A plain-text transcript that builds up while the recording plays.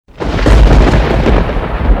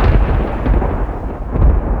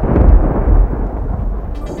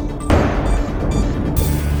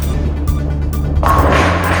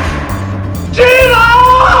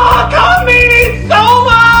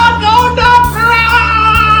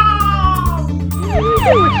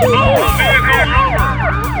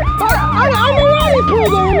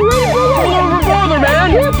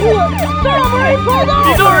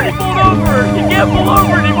can't pull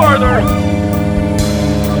over any farther.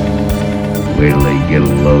 Wait till they get a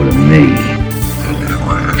load of me. Fucking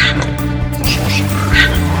Catalina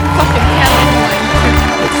line.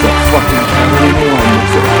 It's the fucking Catalina line,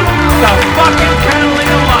 that's it. The fucking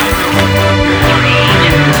Catalina line.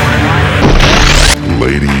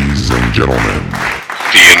 Ladies and gentlemen,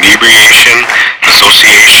 the Inebriation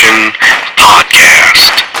Association Podcast.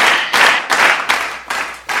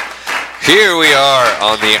 Here we are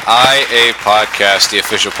on the IA Podcast, the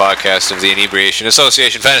official podcast of the Inebriation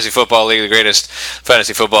Association Fantasy Football League, the greatest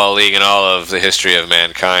fantasy football league in all of the history of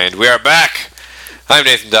mankind. We are back. I'm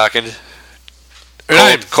Nathan Dockin.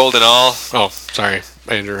 Cold and all. Oh, sorry.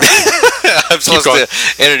 I interrupted. I'm supposed to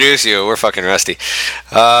introduce you. We're fucking rusty.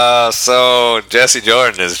 So, Jesse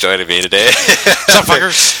Jordan is joining me today. What's up,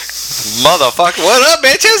 fuckers? Motherfucker. What up,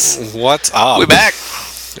 bitches? What's up? We back.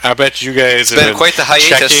 I bet you guys have been quite the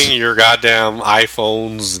hiatus. Checking your goddamn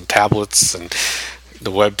iPhones and tablets and the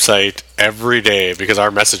website every day because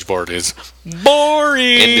our message board is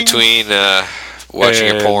boring. In between watching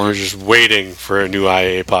your porn. We're just waiting for a new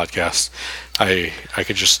IA podcast. I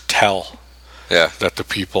could just tell that the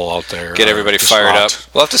people out there get everybody fired up.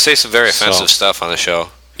 We'll have to say some very offensive stuff on the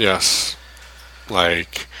show. Yes.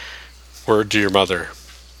 Like, word to your mother.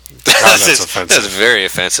 That's offensive. That's very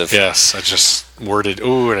offensive. Yes, I just worded,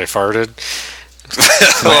 ooh, and I farted.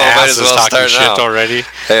 My ass is talking shit now. Already.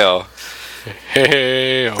 Hey-o.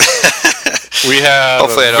 Hey-o. We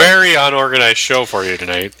have a very unorganized show for you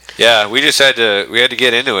tonight. Yeah, we had to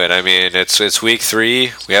get into it. I mean, it's week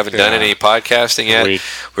 3. We haven't done any podcasting yet.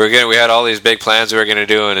 We had all these big plans we were going to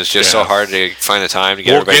do, and it's just so hard to find the time to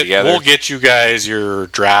get everybody together. We'll get you guys your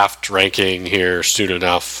draft ranking here soon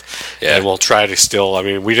enough, and we'll try to still. I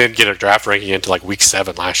mean, we didn't get a draft ranking until like week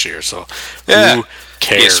 7 last year, so who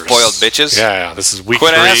cares? You spoiled bitches. Yeah, this is week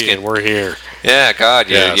 3, and we're here. Yeah, God,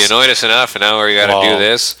 you annoyed us enough, and now we got to do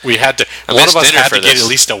this. We had to. One of us had to get at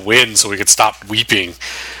least a win so we could stop weeping.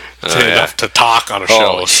 Enough to talk on a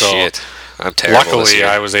show. Shit. I'm terrible. Luckily,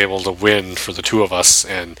 I was able to win for the two of us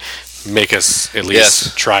and make us at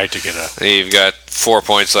least try to get a. You've got 4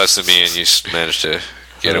 points less than me, and you managed to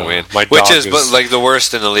get a win, which is like the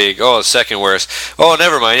worst in the league. Oh, second worst. Oh,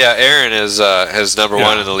 never mind. Yeah, Aaron has number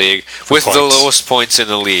 1 in the league with the lowest points in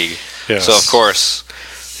the league. Yes. So of course.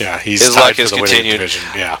 Yeah, his luck is continued.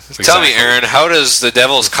 Yeah, exactly. Tell me, Aaron, how does the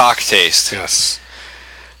Devil's cock taste? Yes.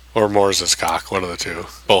 Or Moore's cock, one of the two.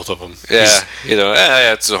 Both of them. Yeah,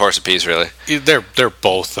 it's a horse apiece, really. They're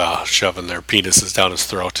both shoving their penises down his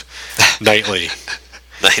throat nightly.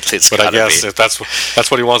 But I guess if that's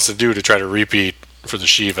what he wants to do to try to repeat for the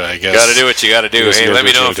Shiva, I guess. Got to do what you got to do. Hey, let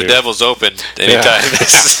me know if the Devil's open anytime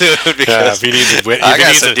soon. If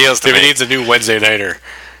he needs a new Wednesday nighter.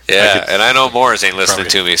 Yeah, and I know Morris ain't listening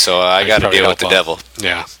to me, so I got to deal with the Devil.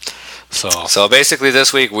 Yeah. So basically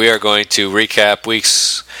this week we are going to recap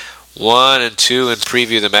weeks 1 and 2 and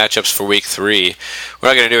preview the matchups for week 3. We're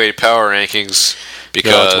not going to do any power rankings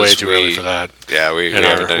because it's way too early for that. Yeah, we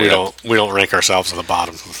haven't done it. We don't rank ourselves at the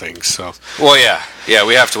bottom of things. So we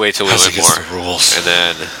have to wait till we win more, the rules, and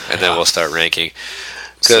then we'll start ranking.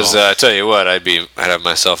 Because I tell you what, I'd have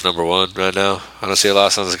myself number 1 right now. I don't see a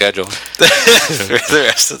loss on the schedule for the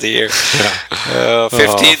rest of the year.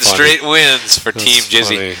 15 straight wins for Team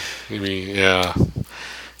Jizzy. Yeah.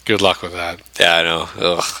 Good luck with that. Yeah, I know.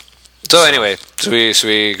 Ugh. So anyway, so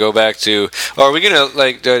we go back to. Oh, are we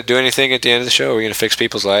gonna do anything at the end of the show? Are we gonna fix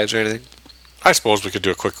people's lives or anything? I suppose we could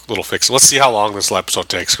do a quick little fix. Let's see how long this episode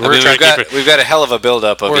takes. We've got a hell of a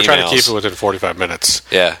build-up of emails. We're trying to keep it within 45 minutes.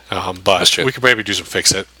 Yeah, but we could maybe do some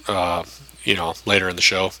fix-it, later in the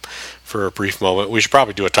show for a brief moment. We should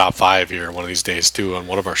probably do a top 5 here one of these days, too, on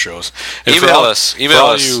one of our shows. And email us.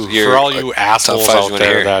 For all you assholes out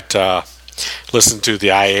there that listen to the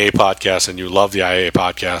IA podcast and you love the IA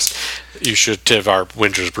podcast, you should give our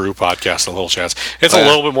Winter's Brew podcast a little chance. It's a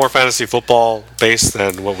little bit more fantasy football based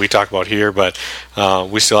than what we talk about here, but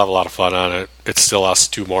we still have a lot of fun on it. It's still us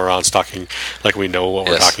two morons talking like we know what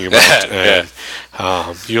we're talking about, and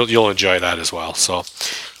you'll enjoy that as well. So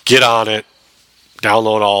get on it.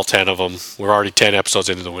 Download all 10 of them. We're already 10 episodes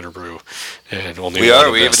into the Winter Brew, and we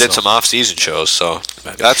even did some off-season shows, so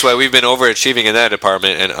that's why we've been overachieving in that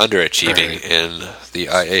department and underachieving in the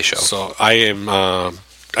IA show. So I am.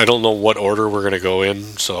 I don't know what order we're going to go in.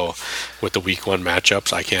 So with the week 1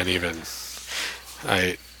 matchups, I can't even.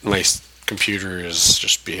 My computer is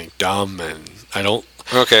just being dumb, and I don't.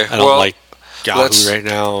 Okay. I don't like Yahoo right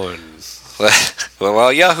now, and.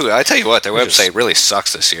 Well, Yahoo! I tell you what, their website really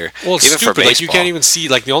sucks this year. Well, it's even stupid. For baseball. Like you can't even see.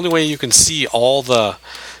 Like the only way you can see all the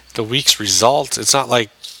week's results. It's not like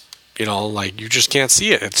like you just can't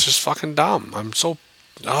see it. It's just fucking dumb. I'm so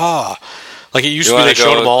Like it used to be they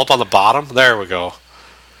showed them all up on the bottom. There we go.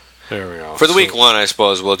 For the week one, I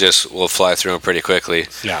suppose we'll fly through them pretty quickly.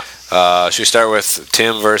 Yeah. Should we start with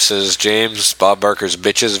Tim versus James, Bob Barker's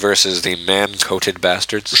bitches versus the man-coated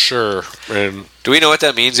bastards? Sure. And do we know what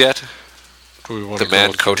that means yet? The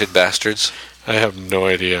man-coated bastards? I have no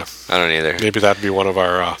idea. I don't either. Maybe that'd be one of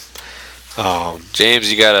our... James,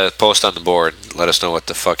 you gotta post on the board. Let us know what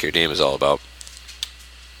the fuck your name is all about.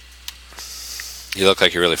 You look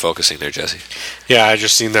like you're really focusing there, Jesse. Yeah, I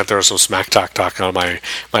just seen that there was some smack talk on my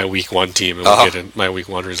week one team, and we'll get in my week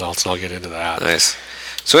one results, and I'll get into that. Nice.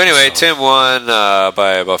 So anyway, Tim won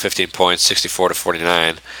by about 15 points,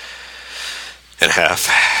 64-49 and a half.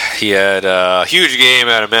 He had a huge game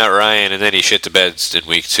out of Matt Ryan, and then he shit the bed in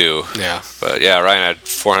week 2. Yeah. But yeah, Ryan had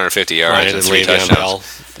 450 yards Ryan and 3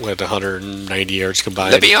 touchdowns. With 190 yards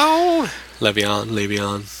combined.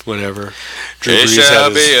 Le'Veon, whatever. Drew Brees shall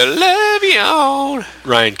be a Le'Veon.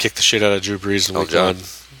 Ryan kicked the shit out of Drew Brees in week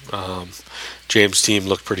 1. James' team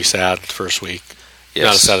looked pretty sad the first week. Yes.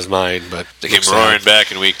 Not as sad as mine, but they came roaring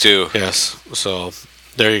back in week 2. Yes. So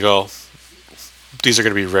there you go. These are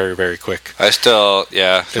going to be very, very quick. I still,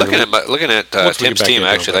 looking at Tim's team,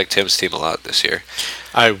 I actually like Tim's team a lot this year.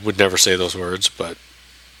 I would never say those words, but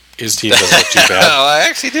his team doesn't look too bad. No, I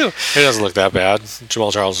actually do. It doesn't look that bad.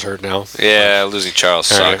 Jamal Charles is hurt now. Yeah, losing Charles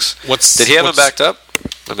sucks. Right. Did he have him backed up?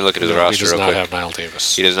 Let me look at his roster real quick. He does not have Niall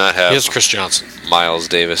Davis. He does not have. He has Chris Johnson. Miles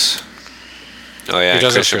Davis. Oh yeah, he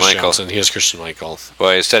does Christian have Chris Michael. Johnson. He has Christian Michael. Well,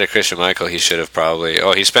 instead of Christian Michael, he should have probably.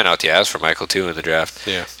 Oh, he spent out the ass for Michael too in the draft.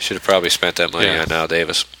 Yeah, should have probably spent that money on Niall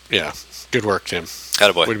Davis. Yeah, good work, Tim.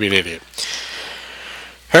 Attaboy. Would be an idiot.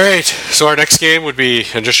 All right, so our next game would be,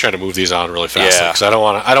 and just trying to move these on really fast because I don't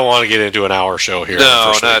want to get into an hour show here.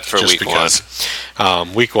 No, not for week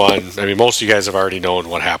one. Week one. I mean, most of you guys have already known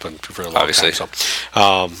what happened for a long time. So,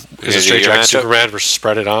 is it Straight Jack Superman versus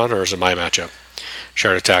Spread It On, or is it my matchup?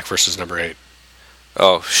 Shard Attack versus number 8.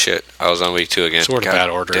 Oh shit! I was on week 2 again. So we're in bad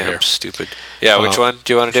order here. Stupid. Yeah, which one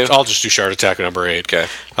do you want to do? I'll just do Shard Attack number 8. Okay.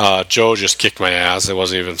 Joe just kicked my ass. It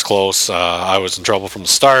wasn't even close. I was in trouble from the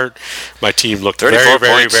start. My team looked very under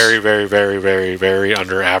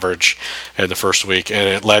average in the first week, and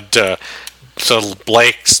it led to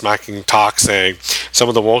Blake smacking talk saying some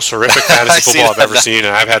of the most horrific fantasy football I've ever seen,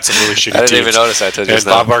 and I've had some really shitty teams. I didn't even notice that. And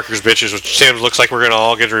Bob Barker's bitches, which Tim looks like we're going to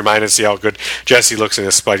all get reminded to see how good Jesse looks in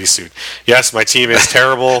his Spidey suit. Yes, my team is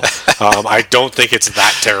terrible. I don't think it's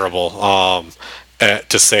that terrible.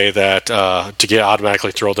 To say that to get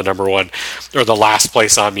automatically throw the number 1 or the last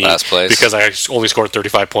place on me because I only scored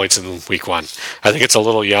 35 points in week 1. I think it's a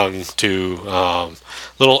little young to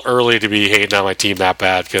little early to be hating on my team that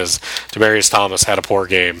bad because Demaryius Thomas had a poor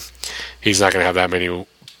game. He's not going to have that many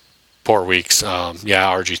poor weeks.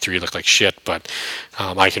 RG3 looked like shit, but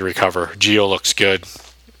I can recover. Gio looks good.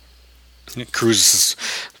 Cruz,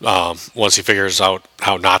 once he figures out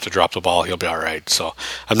how not to drop the ball, he'll be all right. So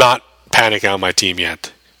I'm not panicking on my team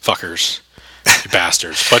yet, fuckers, you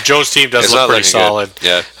bastards. But Joe's team does look pretty solid.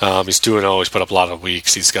 Good. Yeah, he's 2-0. He's put up a lot of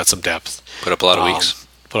weeks. He's got some depth. Put up a lot of weeks.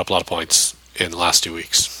 Put up a lot of points in the last 2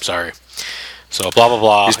 weeks. Sorry. So blah blah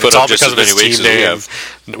blah. He's put up just as many weeks as we have.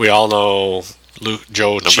 We all know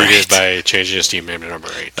Joe cheated by changing his team name to number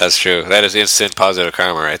 8. That's true. That is instant positive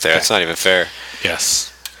karma right there. That's not even fair. Yes.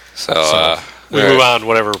 So we move on.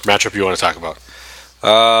 Whatever matchup you want to talk about.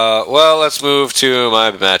 Well, let's move to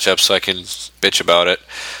my matchup so I can bitch about it.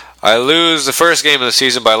 I lose the first game of the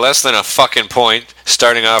season by less than a fucking point,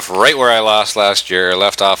 starting off right where I left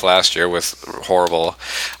off last year with horrible.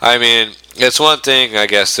 I mean, it's one thing, I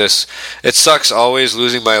guess it sucks always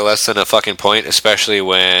losing by less than a fucking point, especially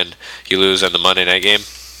when you lose on the Monday night game,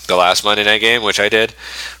 the last Monday night game, which I did.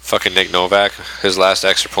 Fucking Nick Novak, his last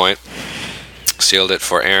extra point, sealed it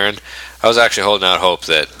for Aaron. I was actually holding out hope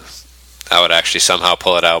that I would actually somehow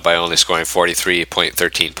pull it out by only scoring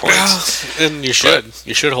 43.13 points. And you should.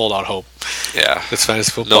 You should hold out hope. Yeah. It's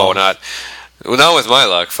fantasy football. No, not with my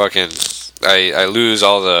luck. Fucking, I lose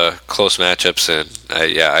all the close matchups, and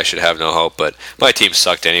I should have no hope. But my team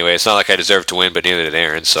sucked anyway. It's not like I deserved to win, but neither did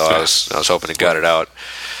Aaron. So I was hoping to gut it out.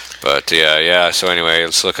 But yeah. So anyway,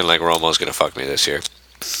 it's looking like Romo's gonna fuck me this year.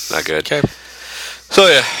 Not good. Okay. So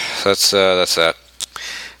yeah, that's that.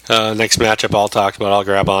 Next matchup I'll talk about. I'll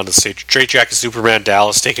grab on to Straight Jacket Superman.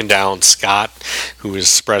 Dallas taking down Scott, who has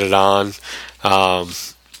spread it on.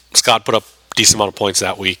 Scott put up a decent amount of points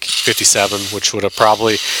that week, 57, which would have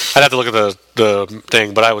probably, I'd have to look at the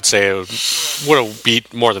thing, but I would say it would have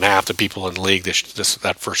beat more than half the people in the league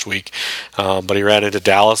that first week. But he ran into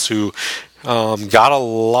Dallas, who got a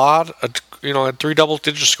lot had 3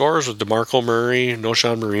 double-digit scores with DeMarco Murray,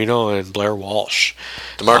 Noshawn Marino, and Blair Walsh.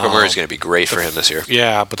 DeMarco Murray's going to be great for him this year.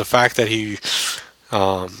 Yeah, but the fact that he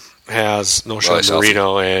has Noshawn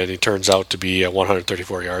Marino and he turns out to be at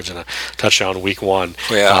 134 yards and a touchdown week 1,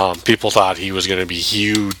 people thought he was going to be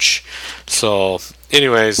huge. So,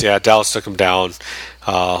 anyways, yeah, Dallas took him down.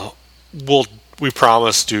 We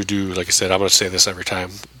promise to do, like I said, I'm going to say this every time,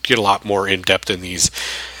 get a lot more in-depth in these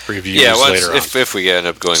reviews later on. If we end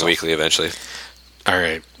up going weekly eventually. All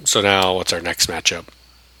right, so now what's our next matchup?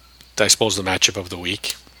 I suppose the matchup of the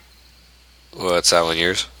week. What's that one,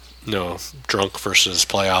 yours? No, drunk versus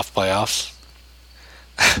playoffs.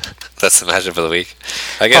 That's the matchup of the week.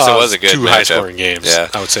 I guess it was a good 2 matchup. high-scoring games. Yeah.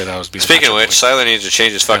 I would say that was. Speaking of which, Siler needs to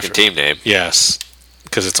change his fucking team name. Yes,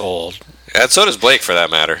 because it's old. And so does Blake, for that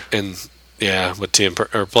matter. And yeah, with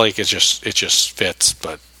Blake, it just fits.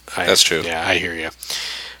 But that's true. Yeah, I hear you.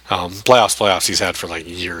 Playoffs. He's had for like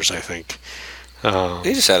years, I think.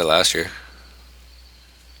 He just had it last year.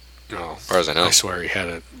 No, as far as I know. I swear he had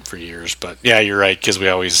it for years, but yeah, you're right, because we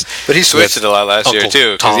always... But he switched it a lot last year,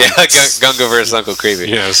 too. Gunga versus Uncle Creepy.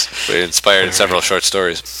 Yes. But it inspired several short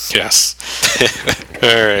stories. Yes.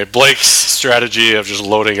 All right, Blake's strategy of just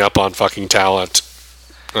loading up on fucking talent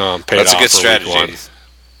paid off. That's a good strategy. Week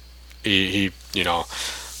 1. He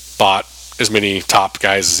bought as many top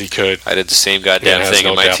guys as he could. I did the same goddamn thing,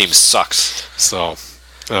 and my team sucks. So,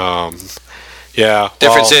 yeah.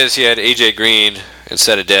 Difference is he had AJ Green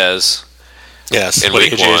instead of Dez. Yes, in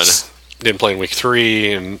week 1. Didn't play in week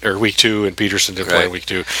 3 or week 2, and Peterson didn't play in week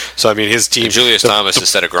 2. So I mean, his team. And Julius Thomas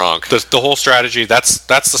instead of Gronk. The whole strategy. That's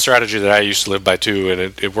the strategy that I used to live by too, and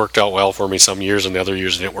it worked out well for me some years, and the other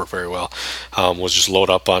years it didn't work very well. Was just load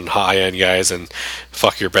up on high end guys and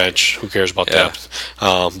fuck your bench. Who cares about depth?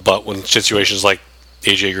 But when situations like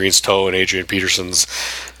AJ Green's toe and Adrian Peterson's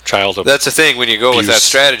childhood. That's the thing when you go with that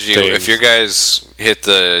strategy. If your guys hit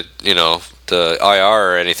the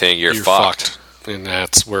IR or anything, you're fucked. And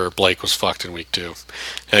that's where Blake was fucked in week 2.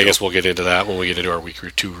 And I guess we'll get into that when we get into our week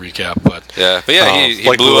 2 recap. But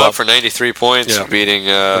he blew up for 93 points, beating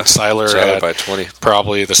Siler by 20.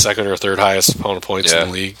 Probably the second or third highest amount of points in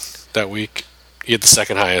the league that week. He had the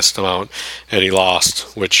second highest amount, and he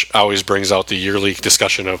lost, which always brings out the yearly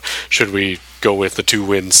discussion of should we go with the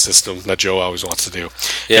 2-win system that Joe always wants to do.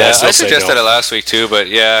 Yeah, I suggested it last week too, but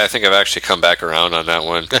I think I've actually come back around on that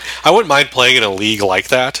one. I wouldn't mind playing in a league like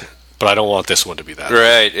that, but I don't want this one to be that.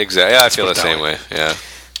 Right, exactly. Yeah, I feel the same way. Yeah.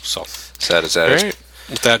 So sad as that is. Right.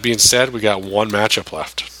 With that being said, we got one matchup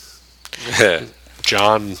left.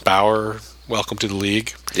 John Bauer, welcome to the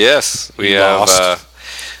league. Yes, we have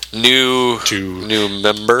new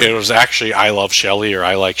member. It was actually I love Shelley or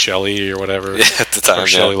I like Shelley or whatever. Yeah, at the time, or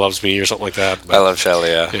Shelley loves me or something like that. But I love Shelley.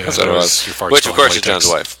 Yeah, that's what it was. Which, of course, is John's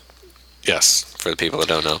wife. Yes, for the people that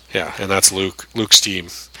don't know. Yeah, and that's Luke's team.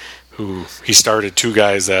 Who he started 2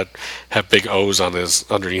 guys that have big O's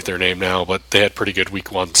underneath their name now, but they had pretty good week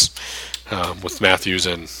 1s with Matthews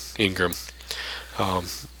and Ingram.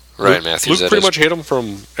 Matthews. Luke pretty much hit him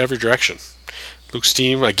from every direction. Luke's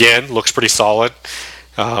team again looks pretty solid.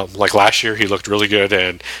 Like last year, he looked really good,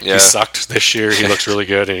 and he sucked. This year, he looks really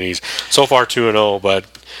good, and he's so far 2-0. But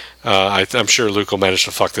I'm sure Luke will manage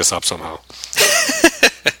to fuck this up somehow.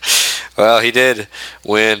 Well, he did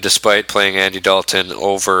win despite playing Andy Dalton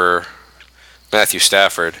over Matthew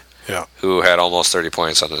Stafford, who had almost 30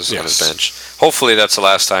 points on his bench. Hopefully, that's the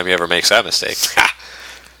last time he ever makes that mistake.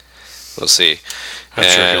 We'll see. I'm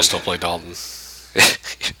sure he'll still play Dalton.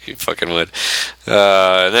 He fucking would.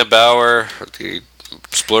 And then Bauer, he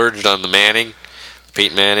splurged on the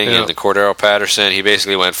Peyton Manning, and the Cordero Patterson. He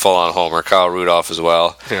basically went full-on homer. Kyle Rudolph as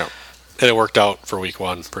well. Yeah. And it worked out for week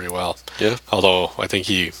 1 pretty well. Yeah. Although, I think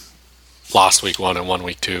he lost week 1 and won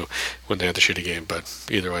week 2 when they had the shitty game. But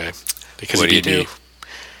either way, because he beat me.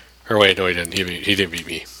 Or wait, no, he didn't. He didn't beat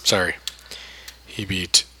me. Sorry. He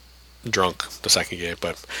beat Drunk the second game.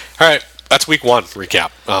 But all right, that's week 1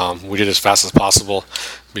 recap. We did as fast as possible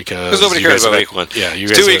because nobody cares about week 1. Yeah, you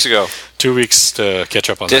guys 2 weeks ago. 2 weeks to catch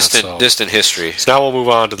up on distant history. So now we'll move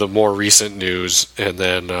on to the more recent news, and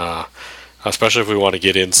then especially if we want to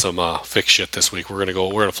get in some fix shit this week, we're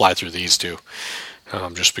gonna fly through these two.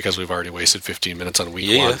 Just because we've already wasted 15 minutes on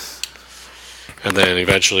week 1. And then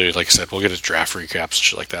eventually, like I said, we'll get a draft recaps and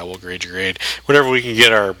shit like that. We'll grade your grade. Whenever we can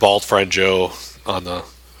get our bald friend Joe on the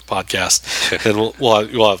podcast, and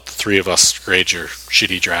we'll have the 3 of us grade your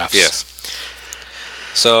shitty drafts. Yes.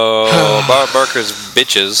 So, Bob Barker's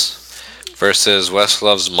Bitches versus Wes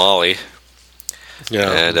Loves Molly.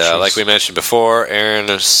 Yeah. And like we mentioned before,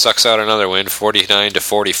 Aaron sucks out another win,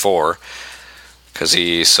 49-44, because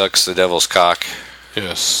he sucks the devil's cock.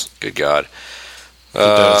 Yes. Good God.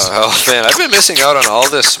 Oh man, I've been missing out on all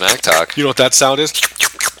this smack talk. You know what that sound is?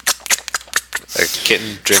 A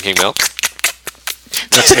kitten drinking milk.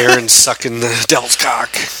 That's Aaron sucking the Del's cock.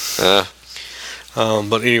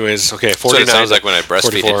 But anyways, okay, 49. That's what it sounds like when I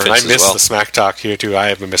breastfeed 44. infants I missed as well. the smack talk here too. I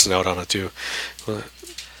have been missing out on it too.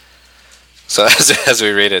 So as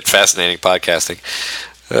we read it, fascinating podcasting.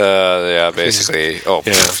 Yeah, basically.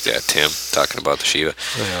 Tim talking about the Shiva.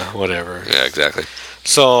 Yeah, whatever. Yeah, exactly.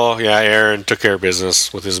 So, yeah, Aaron took care of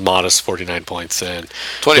business with his modest 49 points. And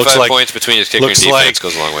 25 points between his kicker and defense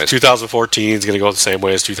goes a long way. 2014 is going to go the same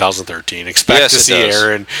way as 2013. Expect to see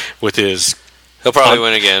Aaron with his... He'll probably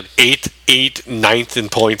win again. 9th in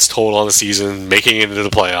points total on the season, making it into the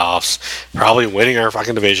playoffs, probably winning our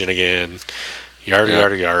fucking division again.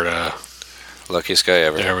 Yarda. Luckiest guy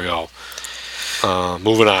ever. There we go.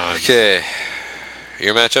 Moving on. Okay.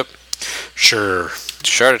 Your matchup? Sure.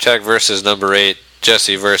 Shard Attack versus number 8.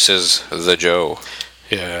 Jesse versus the Joe.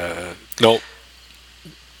 Yeah. Nope.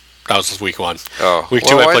 That was week 1. Oh. Week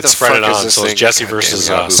 2 I put spread it on, so it's Jesse versus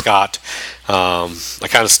Scott. I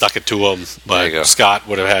kind of stuck it to him, but Scott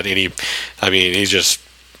would have had any... I mean, he's just...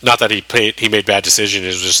 Not that he made bad decisions, it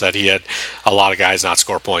was just that he had a lot of guys not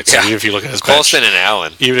score points. Yeah. So even if you look at his bench... Colston and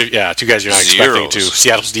Allen. Even if, 2 guys you're not expecting to.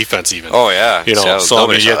 Seattle's defense even. Oh, yeah. You know, so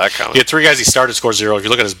nobody saw that coming. He had 3 guys he started score 0. If you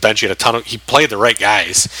look at his bench, he had a ton of... He played the right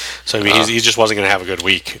guys. So, I mean, he just wasn't going to have a good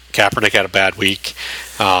week. Kaepernick had a bad week.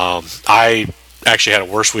 I actually had a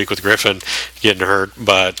worse week with Griffin getting hurt,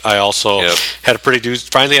 but I also had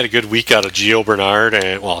finally had a good week out of Gio Bernard,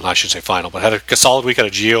 and I should say final, but had a solid week out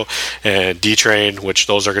of Gio and D-Train, which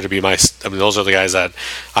those are going to be those are the guys that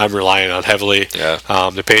I'm relying on heavily. Yeah.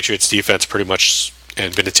 The Patriots defense pretty much,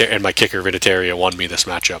 and my kicker Vinatieri won me this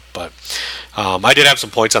matchup, but I did have some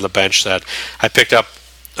points on the bench that I picked up.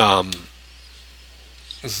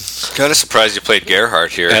 Kind of surprised you played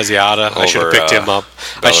Gerhardt here. Asiata. I should have picked him up.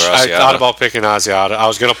 I thought about picking Asiata. I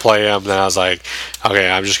was going to play him, then I was like, okay,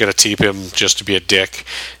 I'm just going to teep him just to be a dick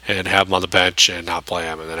and have him on the bench and not play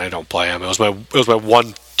him, and then I don't play him. It was my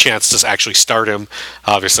one chance to actually start him.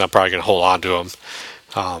 Obviously, I'm probably going to hold on to him.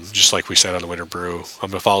 Just like we said on the Winter Brew.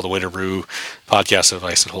 I'm going to follow the Winter Brew podcast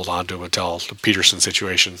advice and hold on to him until the Peterson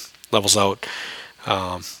situation levels out.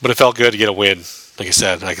 But it felt good to get a win. Like I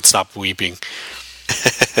said, I could stop weeping.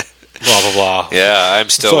 Blah blah blah. Yeah, I'm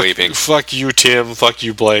still weeping. Fuck you, Tim. Fuck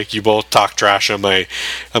you, Blake. You both talk trash on my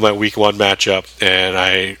week 1 matchup, and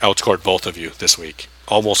I outscored both of you this week,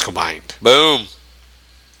 almost combined. Boom.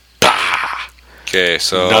 Bah. Okay,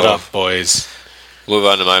 so nut up, boys. Move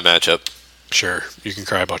on to my matchup. Sure, you can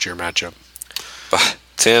cry about your matchup.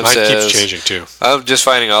 Tim Mine says keeps changing too. I'm just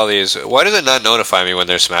finding all these. Why does it not notify me when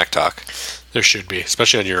there's smack talk? There should be,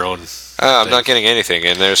 especially on your own. I'm not getting anything,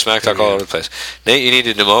 and there's smack talk all over the place. Nate, you need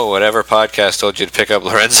to demote whatever podcast told you to pick up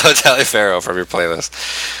Lorenzo Taliaferro from your playlist.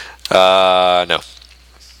 No.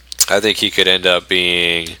 I think he could end up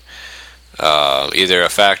being either a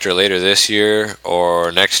factor later this year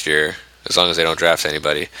or next year, as long as they don't draft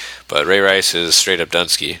anybody. But Ray Rice is straight up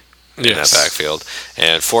Dunsky in that backfield.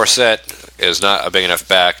 And Forsett is not a big enough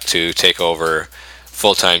back to take over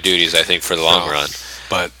full-time duties, I think, for the long run.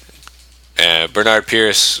 But Bernard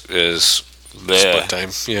Pierce is split time.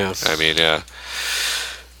 Yeah. I mean, yeah.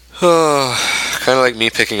 Kind of like me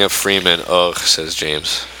picking up Freeman. Ugh, says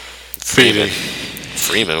James. Freeman.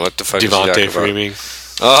 What the fuck is he talking about? Freeman.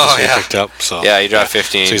 Oh, yeah. Picked up, so. Yeah, he dropped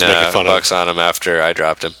 15 bucks on him after I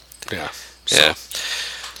dropped him. Yeah.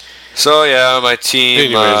 So yeah, my team.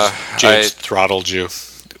 Anyways, James throttled you.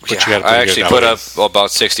 I actually put up about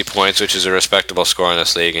 60 points, which is a respectable score in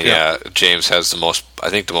this league. And James has the most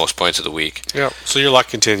points of the week. Yeah. So your luck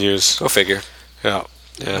continues. Go figure. Yeah.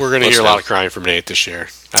 We're going to hear a lot of crying from Nate this year.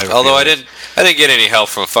 Although I didn't get any help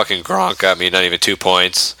from fucking Gronk. Got me not even 2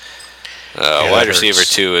 points. Wide receiver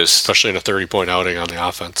 2 is especially in a 30-point outing on the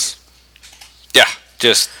offense. Yeah,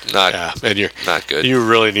 just not. Yeah, and you're not good. You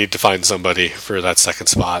really need to find somebody for that second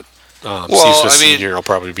spot. Steve Smith Sr. will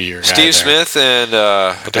probably be your guy. Steve Smith and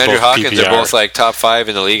Andrew Hawkins are both like top 5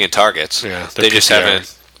 in the league in targets. Yeah, they just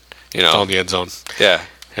haven't, on the end zone. Yeah.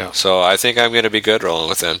 So I think I'm going to be good rolling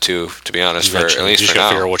with them too. To be honest, at least for now. You just got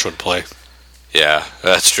to figure out which one to play. Yeah,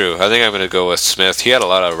 that's true. I think I'm going to go with Smith. He had a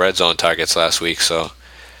lot of red zone targets last week, so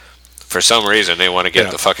for some reason they want to get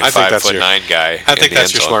the fucking 5'9" guy. I think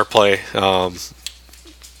that's your smart play. For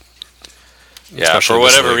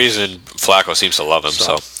whatever reason, Flacco seems to love him.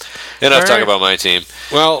 So enough talk about my team.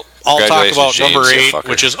 Well, I'll talk about James, number 8,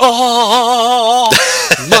 which is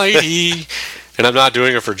mighty. And I'm not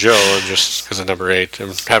doing it for Joe, just because of number 8.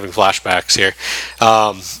 I'm having flashbacks here.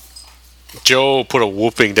 Joe put a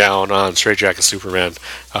whooping down on Straight Jacket Superman.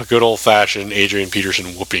 A good old-fashioned Adrian Peterson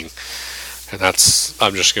whooping. And I'm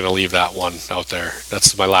just going to leave that one out there.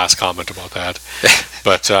 That's my last comment about that.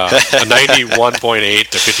 But a 91.8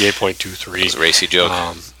 to 58.23. It was a racy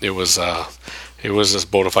joke. It was this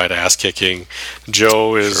bona fide ass kicking.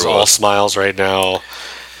 Joe is all smiles right now.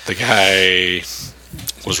 The guy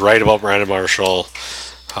was right about Brandon Marshall.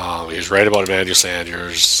 He was right about Emmanuel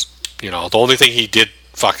Sanders. The only thing he did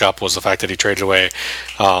fuck up was the fact that he traded away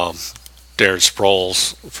Darren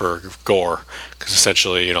Sproles for Gore, because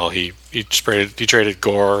essentially, he traded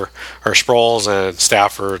Gore or Sproles and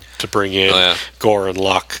Stafford to bring in Gore and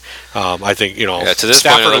Luck. I think to this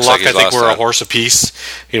Stafford point, and Luck. I think we're that. A horse apiece,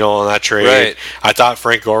 on that trade. Right. I thought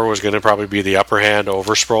Frank Gore was going to probably be the upper hand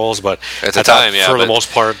over Sproles, but at the time, for the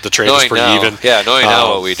most part, the trade was pretty even. Yeah, knowing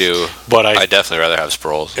now what we do, but I'd definitely rather have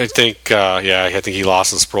Sproles. I think, I think he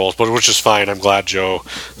lost in Sproles, but which is fine. I'm glad Joe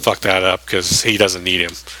fucked that up because he doesn't need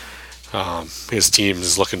him. His team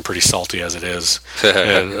is looking pretty salty as it is,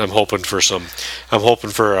 and I'm hoping for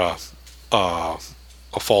a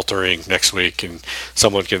faltering next week, and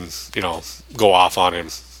someone can go off on him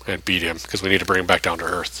and beat him, because we need to bring him back down to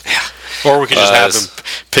earth. Yeah. Or we can just have him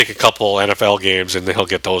pick a couple NFL games and then he'll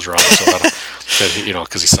get those wrong. So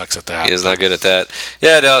because he sucks at that. He is not good at that.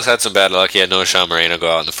 Yeah, Dallas had some bad luck. He had no Sean Moreno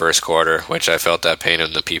go out in the first quarter, which I felt that pain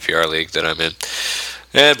in the PPR league that I'm in.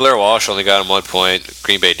 And Blair Walsh only got him 1 point.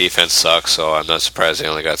 Green Bay defense sucks, so I'm not surprised they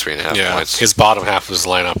only got 3.5 points. His bottom half of his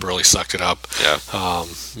lineup really sucked it up. Yeah.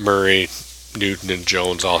 Murray, Newton, and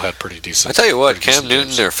Jones all had pretty decent. I tell you what, Cam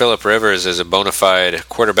Newton or Phillip Rivers is a bona fide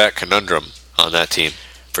quarterback conundrum on that team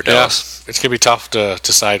for Dallas. It's going to be tough to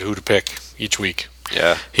decide who to pick each week.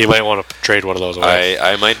 Yeah. He might want to trade one of those away.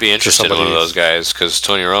 I might be interested in one of those guys, because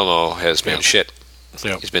Tony Romo has been shit.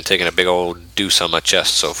 Yep. He's been taking a big old deuce on my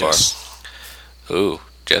chest so far. Yes. Ooh,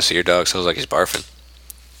 Jesse, your dog sounds like he's barfing.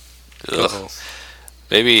 Ugh.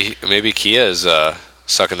 Maybe Kia is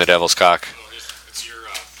sucking the devil's cock. It's your,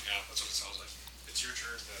 that's what it sounds like. It's your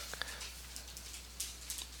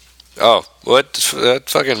turn. Oh, what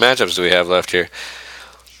fucking matchups do we have left here?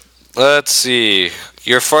 Let's see.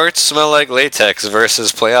 Your farts smell like latex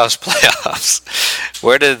versus playoffs.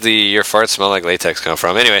 Where did your farts smell like latex come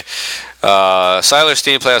from? Anyway, Siler's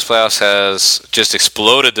team playoffs has just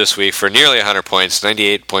exploded this week for nearly 100 points,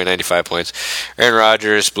 98.95 points. Aaron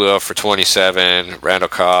Rodgers blew up for 27. Randall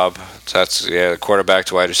Cobb, that's quarterback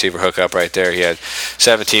to wide receiver hookup right there. He had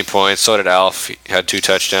 17 points. So did Alf. He had 2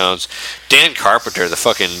 touchdowns. Dan Carpenter, the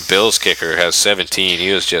fucking Bills kicker, has 17.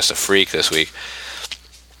 He was just a freak this week.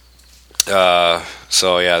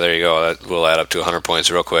 So yeah, there you go. That will add up to 100 points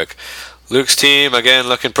real quick. Luke's team, again,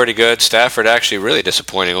 looking pretty good. Stafford actually really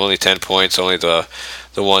disappointing. Only 10 points, only the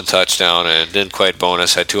 1 touchdown, and didn't quite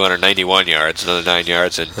bonus. Had 291 yards, another 9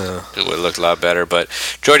 yards, and it would have looked a lot better. But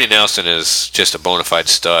Jordy Nelson is just a bona fide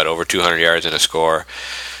stud, over 200 yards and a score.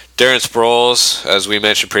 Darren Sproles, as we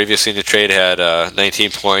mentioned previously in the trade, had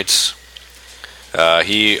 19 points.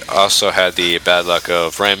 He also had the bad luck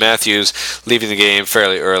of Ryan Matthews leaving the game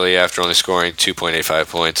fairly early after only scoring 2.85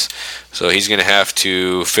 points. So he's going to have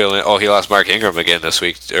to fill in. Oh, he lost Mark Ingram again this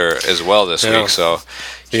week, or as well this week. So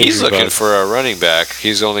he's looking for a running back.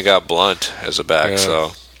 He's only got Blunt as a back,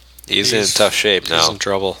 so he's in tough shape now. He's in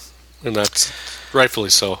trouble, and that's rightfully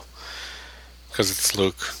so, because it's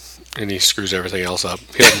Luke. And he screws everything else up.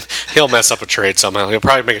 He'll mess up a trade somehow. He'll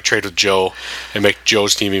probably make a trade with Joe and make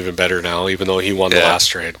Joe's team even better now, even though he won the last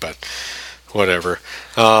trade. But whatever.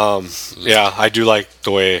 I do like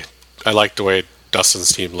the way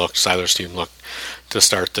Dustin's team looked, Siler's team looked to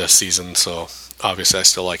start this season. So obviously, I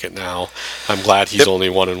still like it now. I'm glad he's only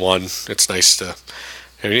 1-1. It's nice to.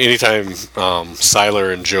 I mean, anytime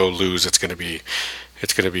Siler and Joe lose, it's going to be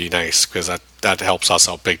nice, because that helps us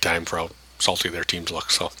out big time for how salty their teams look.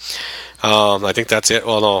 So I think that's it.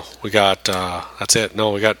 Well, no, we got that's it. No,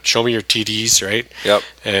 we got show me your TDs, right? Yep.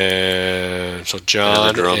 And so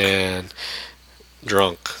John and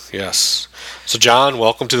Drunk, yes. So John,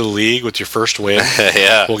 welcome to the league with your first win.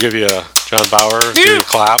 Yeah. We'll give you John Bauer, give you a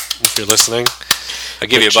clap if you're listening. I'll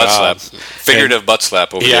give you a butt slap. Figurative butt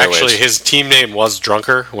slap over the airwaves. Actually, his team name was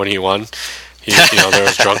Drunker when he won. There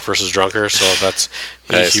was Drunk versus Drunker, so that's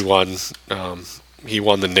nice. He won. He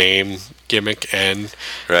won the name gimmick and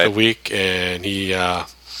the week, and he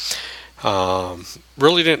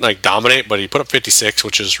really didn't dominate, but he put up 56,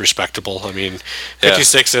 which is respectable. I mean,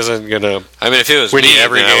 56 isn't gonna. I mean, if it was win me,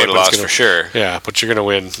 every game, I would have lost for sure. Yeah, but you're gonna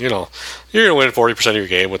win. You're gonna win 40% of your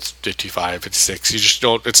game with 55, 56. You just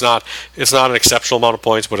don't. It's not an exceptional amount of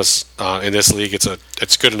points, but it's in this league,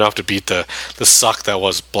 it's good enough to beat the suck that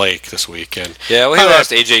was Blake this week. And he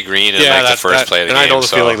lost AJ Green in the first play of the game. And I know the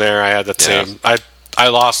feeling there. I had that same. I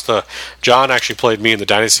lost John actually played me in the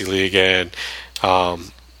Dynasty League, and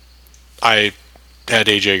I had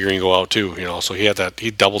AJ Green go out too, so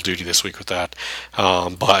he double duty this week with that.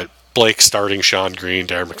 But Blake starting Sean Green,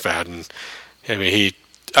 Darren McFadden. I mean,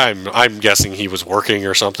 I'm guessing he was working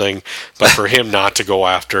or something, but for him not to go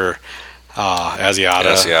after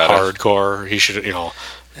Asiata hardcore, he should,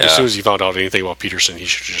 as soon as he found out anything about Peterson, he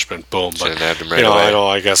should have just been boom. But I know,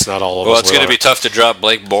 I guess not all of us. Well, it's going to be tough to drop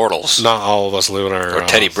Blake Bortles. Not all of us live in our or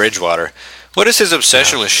Teddy Bridgewater. What is his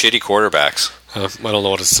obsession with shitty quarterbacks? I don't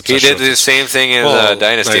know what his obsession. He did the same thing in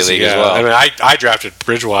Dynasty League as well. I mean, I drafted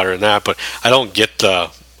Bridgewater in that, but I don't get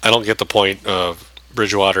the point of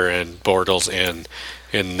Bridgewater and Bortles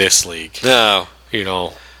in this league. No,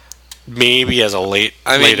 maybe as a late.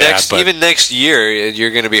 I mean, even next year,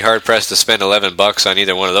 you're going to be hard pressed to spend $11 on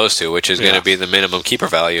either one of those two, which is going to be the minimum keeper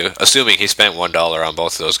value, assuming he spent $1 on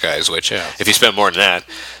both of those guys. Which, if he spent more than that,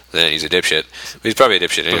 then he's a dipshit. But he's probably a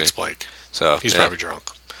dipshit anyway. But it's Blake, so he's probably drunk.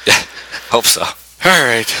 Hope so. All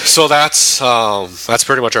right, so that's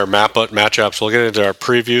pretty much our matchups. We'll get into our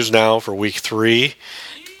previews now for week 3.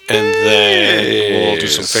 And then we'll do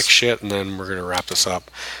some fix shit, and then we're going to wrap this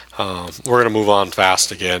up. We're going to move on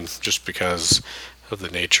fast again, just because of the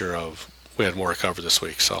nature of we had more to cover this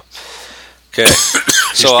week. So, okay.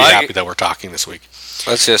 So I'm happy that we're talking this week.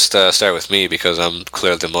 Let's just start with me because I'm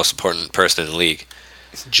clearly the most important person in the league.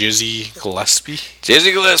 Jizzy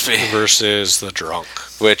Gillespie versus the Drunk.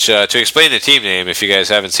 Which, to explain the team name, if you guys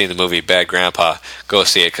haven't seen the movie Bad Grandpa, go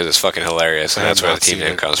see it because it's fucking hilarious. And that's where the team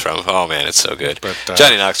name comes from. Oh, man, it's so good. But,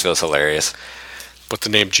 Johnny Knoxville's hilarious. But the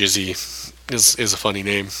name Jizzy is a funny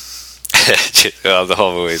name. Well, the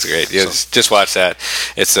whole movie is great. Just watch that.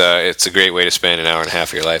 It's a great way to spend an hour and a half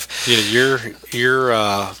of your life. Yeah,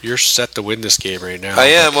 you're set to win this game right now. I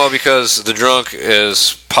am, because the Drunk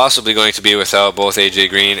is possibly going to be without both AJ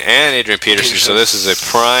Green and Adrian Peterson, so this is a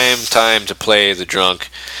prime time to play the Drunk.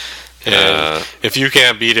 And if you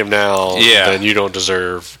can't beat him now, then you don't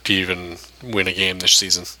deserve to even win a game this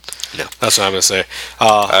season. No, that's what I'm going to say.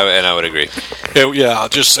 And I would agree.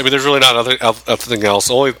 There's really not anything else.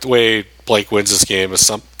 The only way Blake wins this game is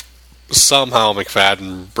somehow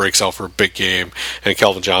McFadden breaks out for a big game, and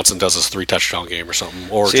Kelvin Johnson does his 3-touchdown game or something.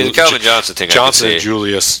 Or the Kelvin Johnson thing. Johnson and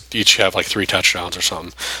Julius each have like 3 touchdowns or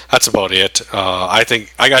something. That's about it. I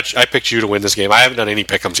think I picked you to win this game. I haven't done any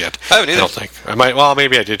pick'ems yet. I haven't either. I don't think I might. Well,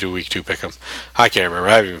 maybe I did do week 2 pick'em. I can't remember.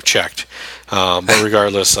 I haven't even checked. But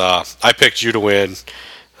regardless, I picked you to win.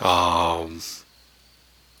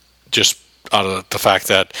 Just out of the fact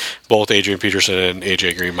that both Adrian Peterson and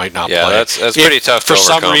AJ Green might not play. Yeah, that's pretty tough to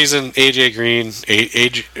overcome. For some reason, AJ Green,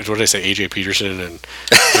 what did I say? AJ Peterson and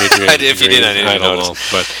Adrian If Green, you did, I didn't know.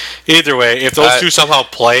 But either way, if those two somehow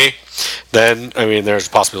play, then there's a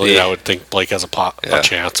possibility I would think Blake has a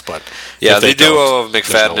chance. But the duo of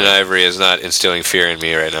McFadden and Ivory is not instilling fear in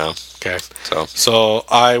me right now. Okay. So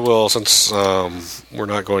I will, since we're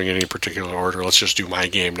not going in any particular order, let's just do my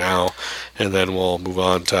game now, and then we'll move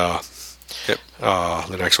on to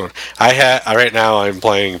the next one. Right now I'm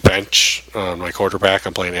playing bench on my quarterback.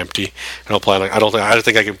 I'm playing empty. I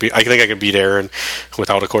think I can beat Aaron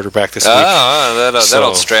without a quarterback this week. That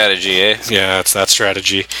old strategy, eh? Yeah, it's that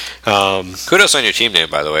strategy. Kudos on your team name,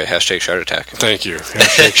 by the way. #Shard Attack. Thank you.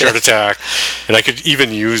 #Shard Attack. And I could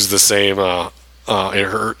even use the same. It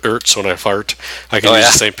hurts when I fart. I can use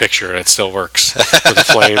the same picture and it still works with the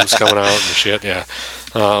flames coming out and shit. Yeah.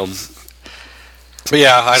 But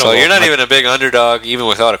yeah, I don't know. So you're not even a big underdog, even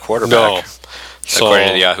without a quarterback. No. According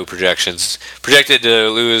to the Yahoo projections. Projected to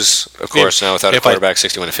lose, of course, now without a quarterback,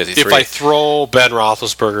 61-53. If I throw Ben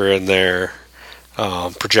Roethlisberger in there,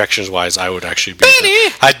 projections-wise, I would actually be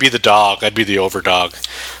I'd be the dog. I'd be the overdog.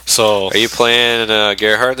 So, are you playing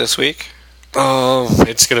Gerhardt this week?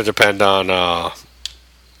 It's going to depend on. I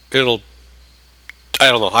don't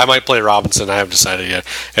know. I might play Robinson. I haven't decided yet,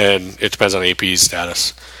 and it depends on AP's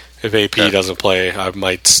status. If AP doesn't play, I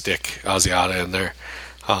might stick Asiata in there.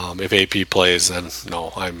 If AP plays, then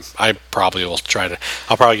no. I probably will try to.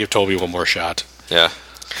 I'll probably give Toby one more shot. Yeah.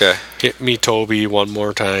 Okay. Hit me, Toby, one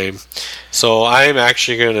more time. So I'm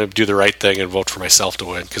actually going to do the right thing and vote for myself to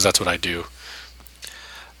win because that's what I do.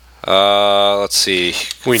 Let's see.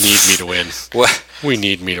 We need me to win. What? We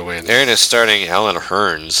need me to win. Aaron is starting Alan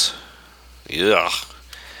Hearns. Ugh.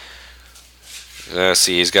 Let's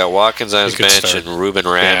see. He's got Watkins on his bench and Ruben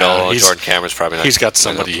Randall. Jordan Cameron's probably not. He's got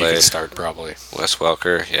somebody he can start probably. Wes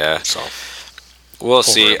Welker. Yeah. So we'll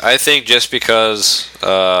see. I think just because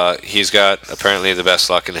he's got apparently the best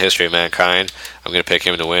luck in the history of mankind, I'm going to pick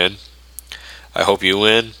him to win. I hope you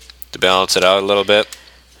win to balance it out a little bit.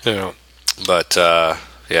 Yeah. But.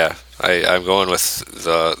 Yeah, I'm going with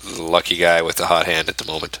the lucky guy with the hot hand at the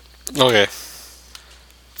moment. Okay.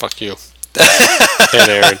 Fuck you. And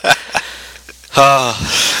Aaron.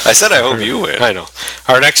 I said I hope you win. I know.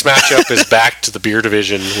 Our next matchup is back to the beer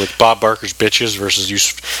division with Bob Barker's Bitches versus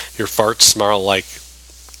your farts smell like.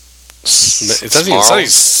 It doesn't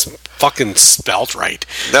even fucking spelt right.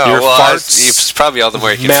 No, your farts. It's probably all the more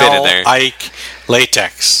you can fit in there. Ike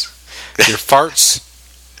latex. Your farts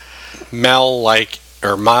smell like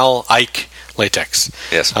Ike latex.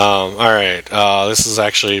 Yes. All right. This is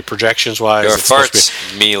actually projections wise. Your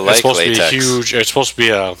farts me like it's supposed latex. To be huge. It's supposed to be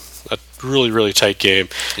a really, really tight game.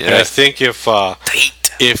 Yeah. And I think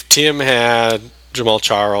if Tim had Jamal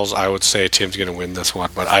Charles, I would say Tim's going to win this one,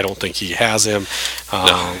 but I don't think he has him.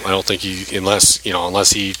 I don't think unless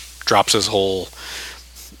he drops his whole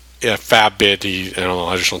fab bid. I don't know.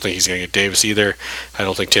 I just don't think he's going to get Davis either. I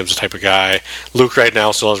don't think Tim's the type of guy. Luke right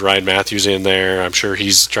now still has Ryan Matthews in there. I'm sure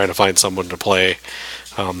he's trying to find someone to play.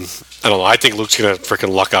 I don't know. I think Luke's going to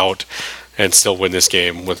freaking luck out and still win this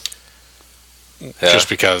game just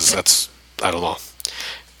because I don't know.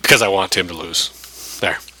 Because I want Tim to lose.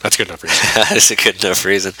 There. That's good enough reason. That's a good enough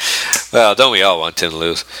reason. Well, don't we all want Tim to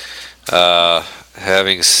lose?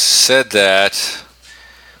 Having said that,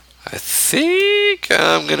 I think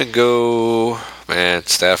I'm going to go... Man,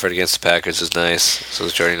 Stafford against the Packers is nice. So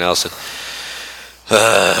is Jordy Nelson.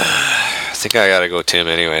 I think I got to go Tim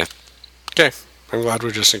anyway. Okay. I'm glad we're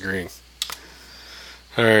disagreeing.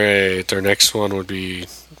 All right. Our next one would be...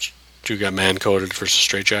 You got man-coded versus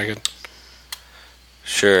straight jacket?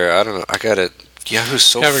 Sure. I don't know. I got to... Yahoo's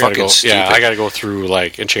so fucking stupid. Yeah, I got to go through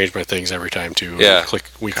and change my things every time too. Yeah. Click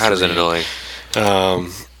week. God, is it annoying?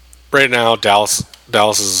 Right now, Dallas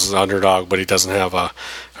is an underdog, but he doesn't have a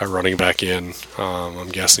running back in. I'm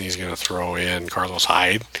guessing he's going to throw in Carlos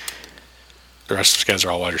Hyde. The rest of these guys are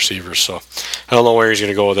all wide receivers, so I don't know where he's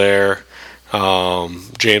going to go there.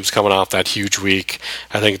 James coming off that huge week.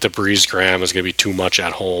 I think the Breeze Graham is going to be too much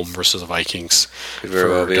at home versus the Vikings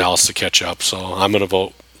for Dallas to catch up. So I'm going to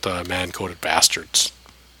vote the man-coated bastards.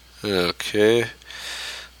 Okay.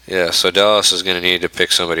 Yeah, so Dallas is going to need to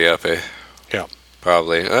pick somebody up, eh? Yeah.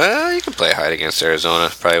 Probably. You can play Hyde against Arizona.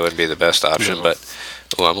 Probably wouldn't be the best option, but...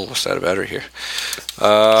 Oh, I'm almost out of battery here.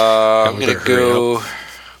 I'm going to go...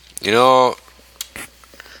 You know...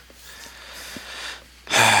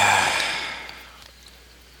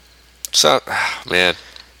 So, man.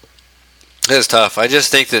 This is tough. I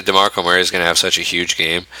just think that DeMarco Murray is going to have such a huge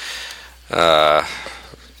game.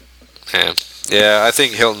 Man. Yeah, I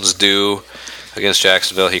think Hilton's due against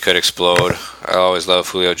Jacksonville. He could explode. I always love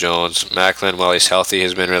Julio Jones. Macklin, while he's healthy,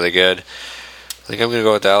 has been really good. I think I'm going to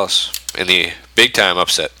go with Dallas in the big-time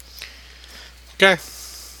upset. Okay.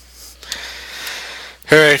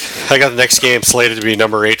 All right. I got the next game slated to be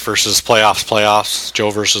number 8 versus playoffs. Joe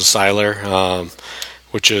versus Seiler,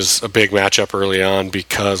 which is a big matchup early on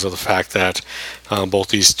because of the fact that both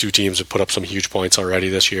these two teams have put up some huge points already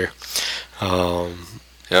this year.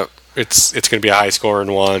 Yep. It's going to be a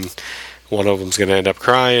high-scoring one. One of them's going to end up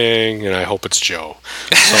crying, and I hope it's Joe.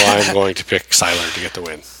 So I'm going to pick Seiler to get the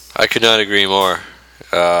win. I could not agree more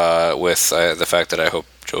with the fact that I hope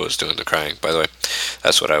Joe is doing the crying. By the way,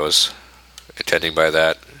 that's what I was intending by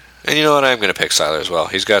that. And you know what? I'm going to pick Seiler as well.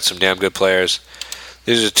 He's got some damn good players.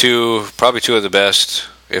 These are probably two of the best,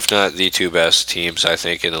 if not the two best teams, I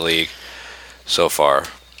think, in the league so far.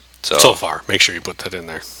 So far. Make sure you put that in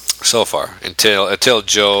there. So far, until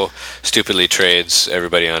Joe stupidly trades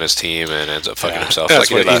everybody on his team and ends up fucking himself.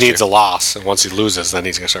 That's what he needs a loss, and once he loses, then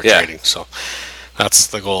he's going to start trading. So that's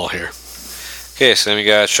the goal here. Okay, so then we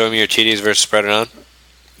got show me your TDs versus spread it on.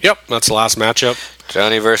 Yep, that's the last matchup.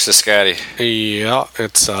 Johnny versus Scotty. Yeah,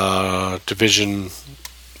 it's beer division.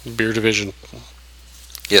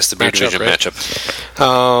 Yes, the beer division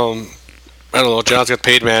matchup. I don't know. John's got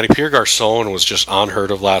paid man. Pierre Garçon was just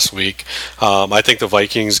unheard of last week. I think the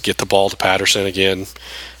Vikings get the ball to Patterson again,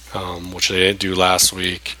 which they didn't do last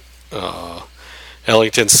week.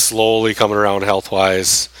 Ellington's slowly coming around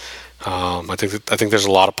health-wise. I think there's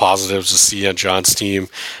a lot of positives to see on John's team.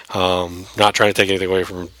 Not trying to take anything away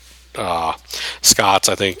from Scott's.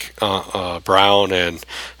 I think Brown and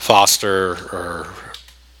Foster are,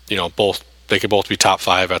 both. They could both be top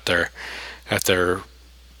 5 at their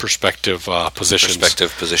respective positions.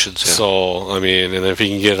 Yeah. So, I mean, and if he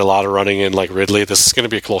can get a lot of running in like Ridley, this is going to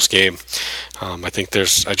be a close game. I think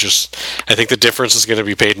the difference is going to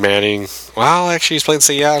be Peyton Manning. Well, actually, he's playing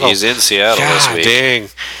Seattle. He's in Seattle this week. Dang.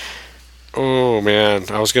 Oh, man.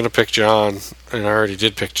 I was going to pick John, and I already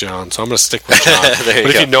did pick John, so I'm going to stick with John. But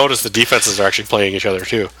if you notice, the defenses are actually playing each other,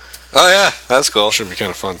 too. Oh, yeah. That's cool. Should be kind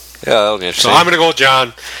of fun. Yeah, that'll be interesting. So I'm going to go with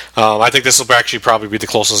John. I think this will actually probably be the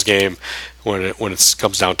closest game when it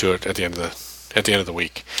comes down to it at the end of the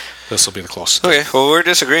week. This will be the closest. Okay, well, we're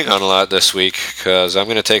disagreeing on a lot this week because I'm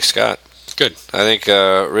going to take Scott. Good. I think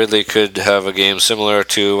Ridley could have a game similar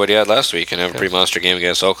to what he had last week and have a pretty monster game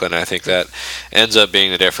against Oakland. I think that ends up being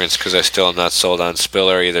the difference because I still am not sold on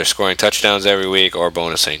Spiller either scoring touchdowns every week or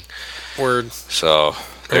bonusing. Word. So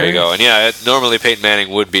there you go. And yeah, normally Peyton Manning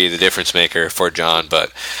would be the difference maker for John,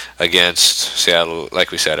 but against Seattle, like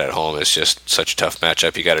we said, at home, it's just such a tough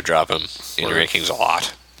matchup. You got to drop him in your rankings a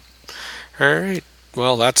lot. All right.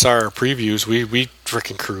 Well, that's our previews. We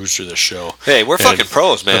freaking cruised through this show. Hey, we're fucking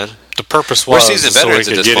pros, man. The purpose was seasoned so we veterans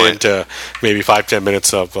at could this get point. into maybe 5-10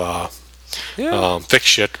 minutes of fix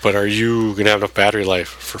shit. But are you gonna have enough battery life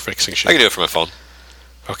for fixing shit? I can do it from my phone.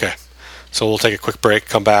 Okay. So we'll take a quick break,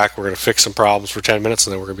 come back. We're gonna fix some problems for 10 minutes,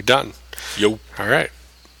 and then we're gonna be done. Yo. All right.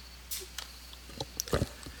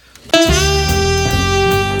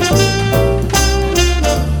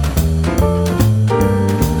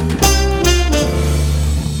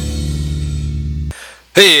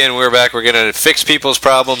 Hey, and we're back. We're going to fix people's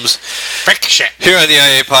problems here on the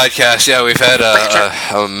IA podcast. Yeah, we've had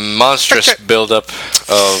a monstrous buildup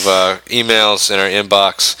of emails in our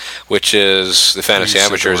inbox, which is the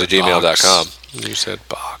fantasyamateurs@gmail.com. You said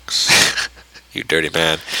box. You dirty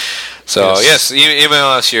man. So, yes, email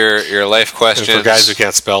us your life questions. And for guys who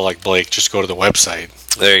can't spell like Blake, just go to the website.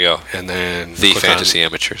 There you go. And then The Fantasy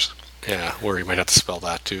Amateurs. Yeah, or you might have to spell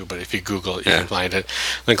that too, but if you Google it, you can find it.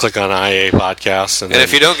 Then click on IA Podcasts. And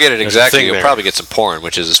if you don't get it exactly, you'll probably get some porn,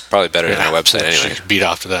 which is probably better than our website anyway. Beat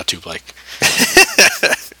off to that too, Blake.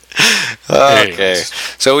 Okay.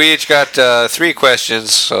 So we each got 3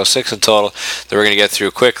 questions, so 6 in total, that we're going to get through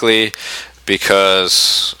quickly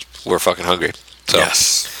because we're fucking hungry. So.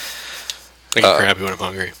 Yes. I can grab you when I'm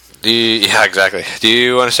hungry. Yeah, exactly. Do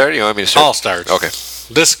you want to start or do you want me to start? I'll start. Okay.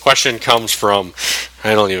 This question comes from,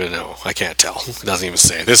 I don't even know. I can't tell. It doesn't even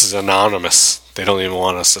say. This is anonymous. They don't even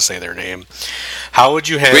want us to say their name. How would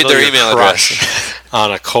you handle your email crush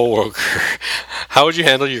on a coworker? How would you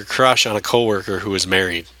handle your crush on a coworker who is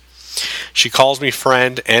married? She calls me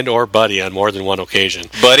friend and or buddy on more than one occasion.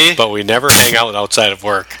 Buddy? But we never hang out outside of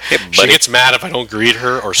work. Hey, she gets mad if I don't greet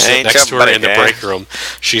her or sit next to her in the break room.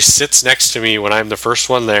 She sits next to me when I'm the first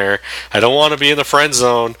one there. I don't want to be in the friend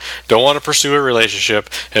zone, don't want to pursue a relationship,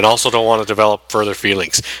 and also don't want to develop further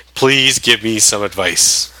feelings. Please give me some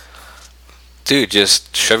advice. Dude,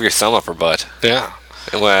 just shove your thumb up her butt. Yeah.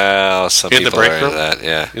 Well, some in people the break are into room? that,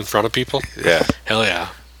 yeah. In front of people? Yeah. Hell yeah.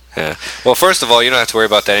 Yeah. Well, first of all, you don't have to worry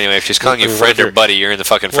about that anyway. If she's calling you friend or buddy, you're in the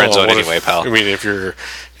fucking friend zone anyway, pal. I mean, if your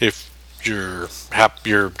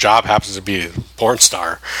job happens to be a porn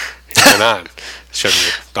star, why not shove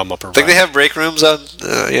your thumb up her butt? Think they have break rooms on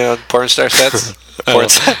porn star sets? Porn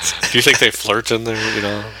sets? Do you think they flirt in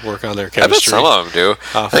there? Work on their chemistry? I bet some of them do.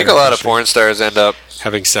 I think a lot of porn stars end up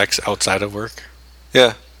having sex outside of work.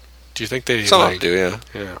 Yeah. Do you think they? Some of them do. Yeah.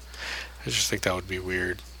 Yeah. I just think that would be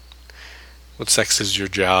weird. What sex is your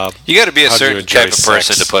job? You got to be a certain type of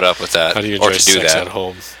person to put up with that, How do you enjoy or to do sex that at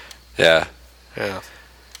home? Yeah. Yeah.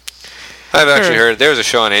 I've actually heard there was a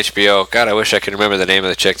show on HBO. God, I wish I could remember the name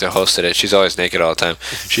of the chick that hosted it. She's always naked all the time.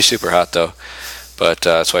 She's super hot though, but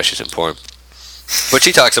that's why she's in porn. But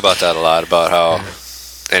she talks about that a lot, about how.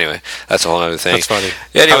 Anyway, that's a whole other thing. That's funny.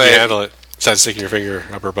 Anyway, how do you handle it? Besides sticking your finger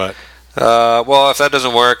up her butt. Well, if that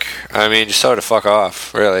doesn't work, I mean, just tell her to fuck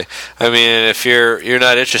off. Really. I mean, if you're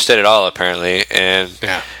not interested at all, apparently, and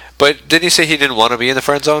yeah. But didn't he say he didn't want to be in the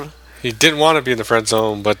friend zone? He didn't want to be in the friend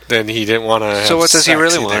zone, but then he didn't want to. So what does he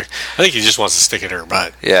really want? I think he just wants to stick it in her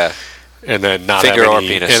butt. Yeah. And then not finger have or any,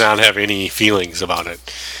 penis, and not have any feelings about it,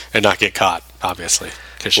 and not get caught, obviously.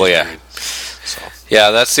 Well, yeah. Married. So.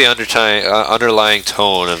 Yeah, that's the underlying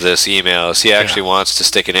tone of this email. Is he actually wants to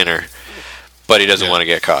stick it in her, but he doesn't want to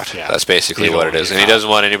get caught. Yeah. That's basically what it is, and he doesn't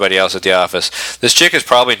want anybody else at the office. This chick is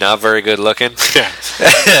probably not very good looking. Yeah.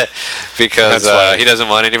 Because he doesn't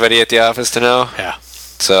want anybody at the office to know. Yeah.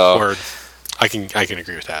 So. Word. I can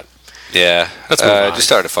agree with that. Yeah. Let's move on. Just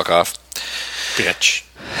start to fuck off. Bitch.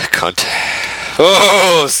 Cunt.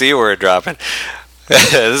 Oh, C word dropping.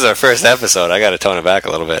 This is our first episode. I got to tone it back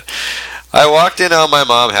a little bit. I walked in on my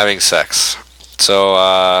mom having sex. So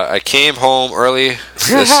I came home early.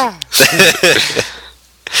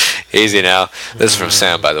 Easy now. This is from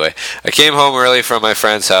Sam, by the way. I came home early from my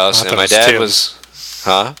friend's house, and my dad was...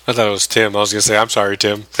 Huh? I thought it was Tim. I was going to say, I'm sorry,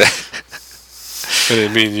 Tim. I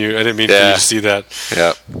didn't mean for you to see that.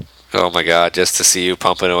 Yep. Oh my God! Just to see you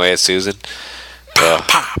pumping away at Susan. Pa,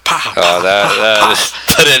 pa, pa, that just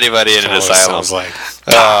put anybody in an asylum. Sounds like.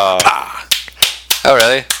 Oh,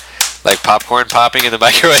 really? Like popcorn popping in the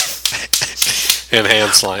microwave? And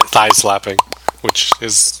thigh slapping, which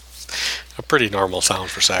is a pretty normal sound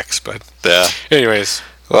for sex. But yeah. Anyways,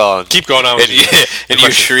 Well, keep going on. And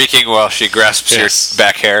you shrieking while she grasps your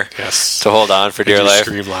back hair to hold on for dear life.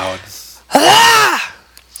 Scream loud.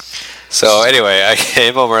 So anyway, I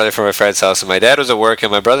came home early from my friend's house, and my dad was at work,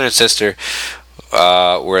 and my brother and sister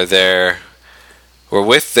were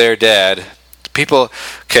with their dad. People,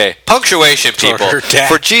 okay, punctuation, people.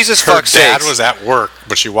 For Jesus fuck's sake. Her dad was at work,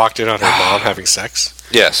 but she walked in on her mom having sex?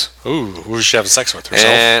 Yes. Ooh, who was she having sex with? Herself?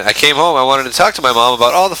 And I came home, I wanted to talk to my mom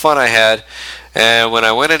about all the fun I had, and when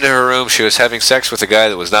I went into her room, she was having sex with a guy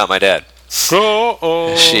that was not my dad.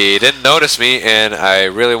 She didn't notice me, and I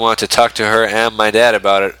really want to talk to her and my dad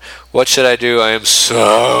about it. What should I do? I am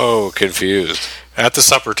so confused. At the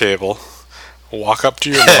supper table, walk up to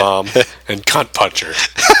your mom and cunt punch her.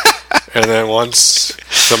 And then once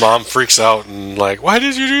the mom freaks out and like, why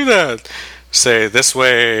did you do that? Say, this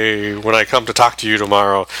way, when I come to talk to you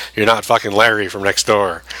tomorrow, you're not fucking Larry from next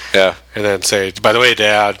door. Yeah. And then say, by the way,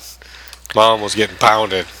 Dad, Mom was getting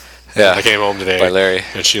pounded. Yeah. I came home today. By Larry.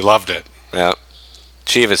 And she loved it. Yeah.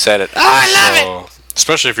 She even said it. Oh, I love it!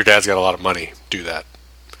 Especially if your dad's got a lot of money, do that.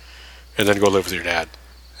 And then go live with your dad.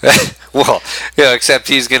 Well, yeah, except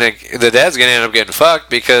the dad's gonna end up getting fucked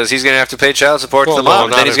because he's gonna have to pay child support to the mom,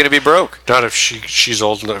 and then he's gonna be broke. Not if she's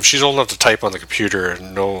old enough. If she's old enough to type on the computer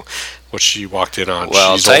and know what she walked in on.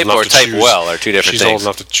 Well, she's type or type well are two different things. She's old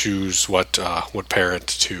enough to choose what parent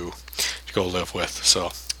to go live with. So,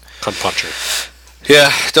 cunt punch her.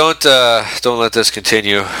 Yeah, don't let this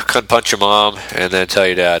continue. Cunt punch your mom, and then tell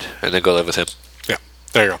your dad, and then go live with him. Yeah,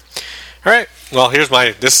 there you go. All right. Well, we're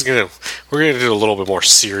gonna do a little bit more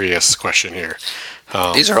serious question here.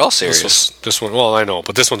 These are all serious. This one, well, I know,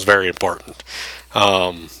 but this one's very important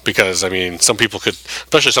because I mean, some people could,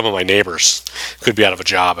 especially some of my neighbors, could be out of a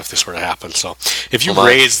job if this were to happen. So, if you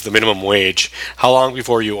raise the minimum wage, how long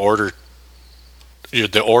before the order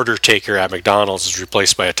taker at McDonald's is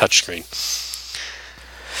replaced by a touchscreen?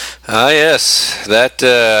 Yes, that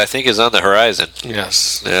I think is on the horizon.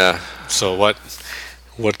 Yes. Yeah. So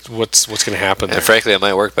what's going to happen there? And frankly, it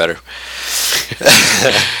might work better.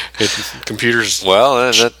 Computers.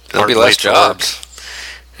 Well, there'll be less jobs.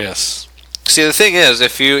 Yes. See, the thing is,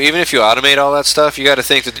 even if you automate all that stuff, you got to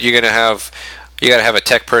think that you're going to have a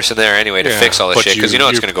tech person there anyway to fix all this shit because you know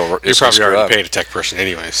it's going to go. You're probably already paying a tech person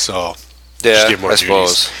anyway, so yeah, just give more I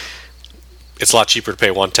suppose. It's a lot cheaper to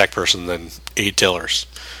pay one tech person than 8 tillers.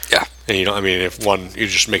 Yeah. And you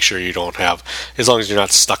just make sure you don't have, as long as you're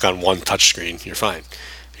not stuck on one touch screen, you're fine.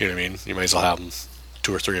 You know what I mean? You might as well have them,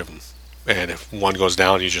 2 or 3 of them. And if one goes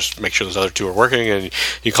down, you just make sure those other 2 are working, and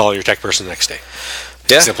you call your tech person the next day.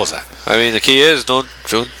 Yeah. Simple as that. I mean, the key is don't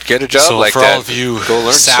get a job like that. So for all of you go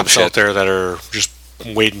learn saps out there that are just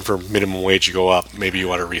waiting for minimum wage to go up, maybe you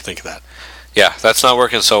want to rethink that. Yeah, that's not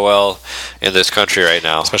working so well in this country right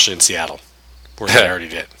now. Especially in Seattle, where they already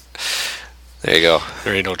did. There you go.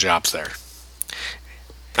 There ain't no jobs there.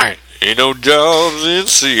 All right. Ain't no jobs in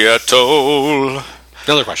Seattle.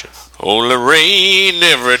 Another question. Only rain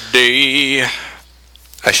every day.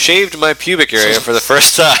 I shaved my pubic area for the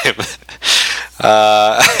first time.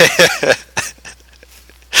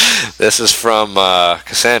 This is from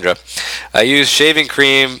Cassandra. I use shaving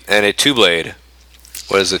cream and a 2-blade.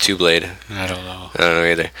 What is a 2-blade? I don't know. I don't know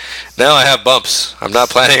either. Now I have bumps. I'm not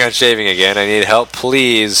planning on shaving again. I need help,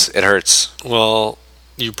 please. It hurts. Well,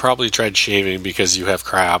 you probably tried shaving because you have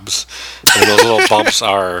crabs, and those little bumps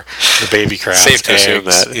are the baby crabs' Safe to assume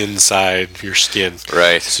eggs that. inside your skin.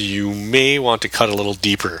 Right. So you may want to cut a little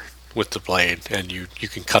deeper with the blade, and you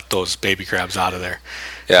can cut those baby crabs out of there.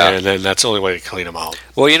 Yeah. And then that's the only way to clean them out.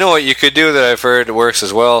 Well, you know what you could do that I've heard works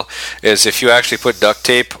as well is if you actually put duct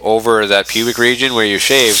tape over that pubic region where you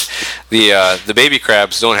shaved, the baby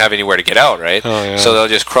crabs don't have anywhere to get out, right? Oh, yeah. So they'll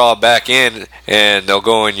just crawl back in and they'll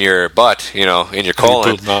go in your butt, in your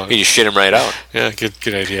colon, and you shit them right out. Yeah,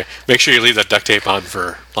 good idea. Make sure you leave that duct tape on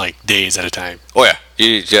for like days at a time. Oh yeah,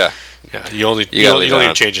 yeah. Yeah, you don't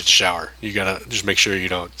even change it to shower. You gotta just make sure you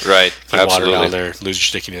don't put water down there, lose your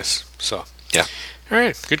stickiness. So yeah. All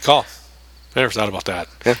right, good call. I never thought about that.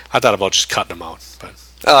 Yeah. I thought about just cutting them out, but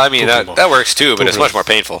I mean that works too, but it's much more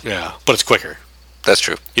painful. Yeah, but it's quicker. That's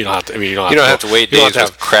true. You don't have to. I mean, you don't have to wait days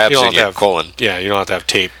with crabs in your colon. Yeah, you don't have to have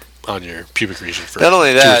tape on your pubic region for not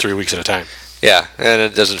only that, 2 or 3 weeks at a time. Yeah, and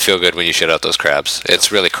it doesn't feel good when you shit out those crabs.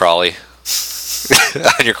 It's really crawly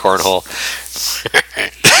on your cornhole.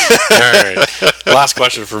 All right. Last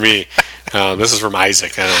question for me. This is from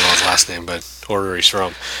Isaac. I don't know his last name, but where he's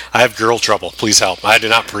from. I have girl trouble. Please help. I did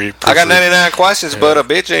not proofread. I got 99 questions, but a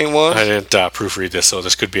bitch ain't one. I didn't proofread this, so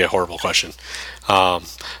this could be a horrible question.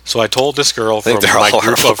 So I told this girl from my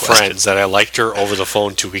group of friends that I liked her over the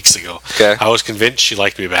phone 2 weeks ago. Okay. I was convinced she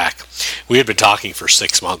liked me back. We had been talking for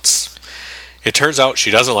 6 months. It turns out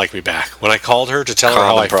she doesn't like me back. When I called her to tell her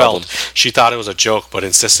how I felt, she thought it was a joke, but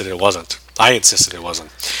insisted it wasn't. I insisted it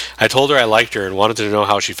wasn't. I told her I liked her and wanted to know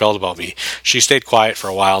how she felt about me. She stayed quiet for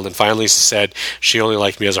a while and then finally said she only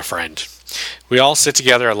liked me as a friend. We all sit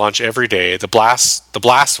together at lunch every day. The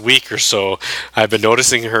last week or so, I've been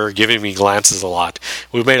noticing her giving me glances a lot.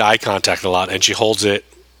 We've made eye contact a lot, and she holds it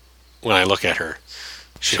when I look at her.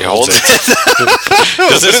 She holds it.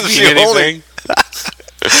 Does this mean anything?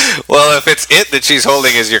 Well, if it's it that she's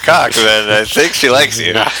holding is your cock, then I think she likes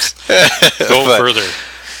you. Go further.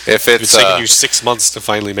 If it's taking you 6 months to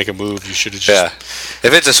finally make a move, you should have just... Yeah.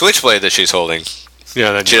 If it's a switchblade that she's holding,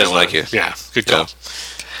 then she doesn't like you. Yeah, good call.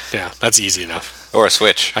 Yeah, that's easy enough. Or a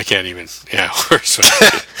switch. I can't even. Yeah, or a switch.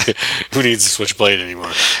 Who needs a switchblade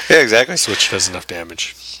anymore? Yeah, exactly. Switch does enough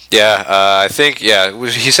damage. Yeah, I think,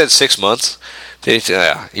 he said 6 months. You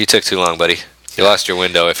took too long, buddy. You lost your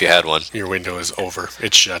window if you had one. Your window is over.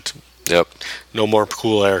 It's shut. Yep. No more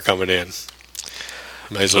cool air coming in.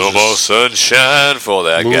 No more sunshine for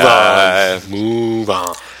that guy. Move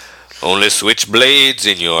on. Only switchblades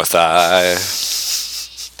in your thigh.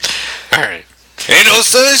 All right. Ain't no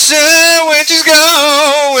sunshine when she's gone,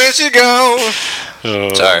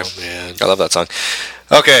 Oh, Sorry. Man. I love that song.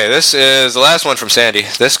 Okay, this is the last one from Sandy.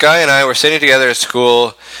 This guy and I were sitting together at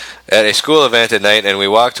a school event at night, and we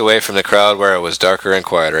walked away from the crowd where it was darker and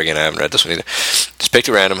quieter. Again, I haven't read this one either. Just picked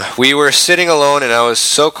at random. We were sitting alone, and I was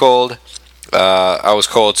so cold. I was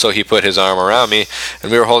cold, so he put his arm around me,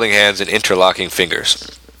 and we were holding hands and interlocking fingers.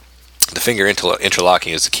 The finger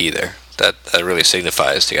interlocking is the key there. That really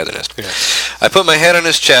signifies togetherness. Yeah. I put my head on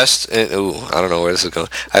his chest, and I don't know where this is going.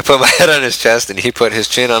 I put my head on his chest, and he put his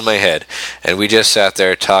chin on my head, and we just sat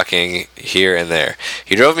there talking here and there.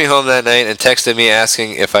 He drove me home that night and texted me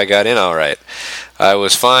asking if I got in all right. I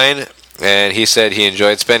was fine, and he said he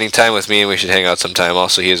enjoyed spending time with me and we should hang out sometime.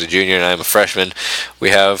 Also, he is a junior and I am a freshman.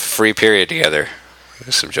 We have free period together.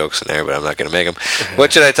 There's some jokes in there, but I'm not going to make them.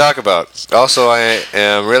 What should I talk about? Also, I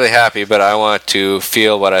am really happy, but I want to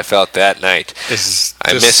feel what I felt that night.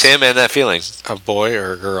 I miss him and that feeling. A boy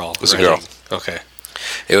or a girl? It was a girl. Okay.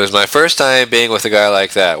 It was my first time being with a guy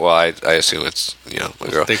like that. Well, I assume it's a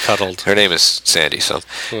girl. They cuddled. Her name is Sandy. So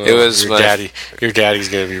it was your daddy. Your daddy's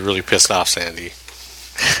going to be really pissed off, Sandy,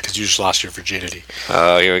 because you just lost your virginity.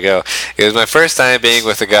 Oh, here we go. It was my first time being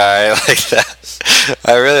with a guy like that.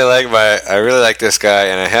 I really like this guy,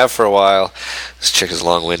 and I have for a while. This chick is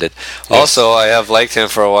long-winded. Yes. Also, I have liked him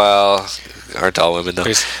for a while. Aren't all women though?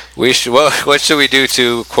 What should we do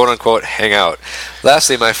to quote unquote hang out?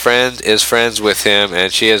 Lastly, my friend is friends with him,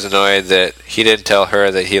 and she is annoyed that he didn't tell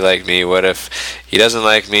her that he liked me. What if he doesn't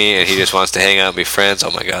like me and he just wants to hang out and be friends?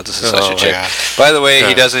 Oh my God, this is such a chick. God. By the way,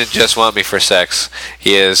 he doesn't just want me for sex.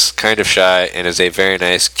 He is kind of shy and is a very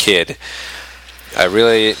nice kid. I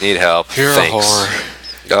really need help. You're Thanks. a whore.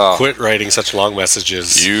 Oh. Quit writing such long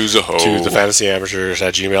messages. Use a hoe. To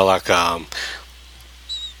thefantasyamateurs@gmail.com.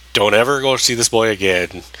 Don't ever go see this boy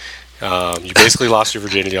again. You basically lost your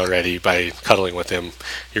virginity already by cuddling with him.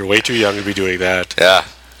 You're way too young to be doing that. Yeah.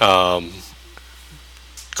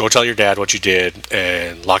 Go tell your dad what you did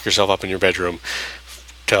and lock yourself up in your bedroom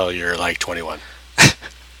till you're like 21.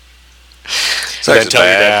 Then tell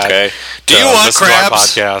your dad. Okay. Do you want listen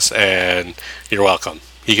crabs? To our podcast, and you're welcome.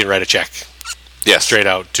 He can write a check. Yes. Straight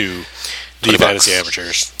out to the Fantasy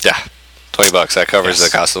Amateurs. Yeah. $20. That covers the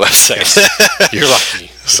cost of the website. Yes. You're lucky.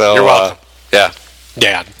 So you're welcome. Yeah.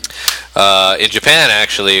 Dad. In Japan,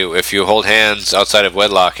 actually, if you hold hands outside of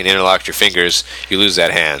wedlock and interlock your fingers, you lose that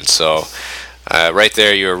hand. So right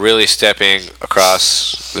there, you're really stepping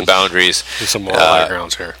across the boundaries. There's some moral high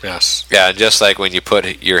grounds here. Yes. Yeah, and just like when you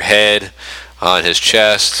put your head on his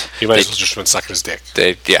chest, you might as well just been sucking his dick.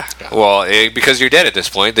 Well, because you're dead at this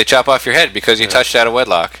point, they chop off your head because you touched out of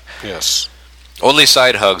wedlock. Yes. Only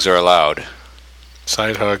side hugs are allowed.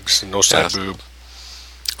 Side hugs, no side boob.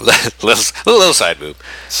 little side boob,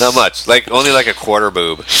 not much. Only like a quarter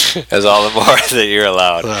boob is all the more that you're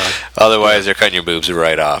allowed. Otherwise, they're cutting your boobs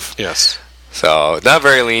right off. Yes. So not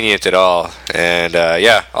very lenient at all. And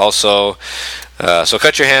also, so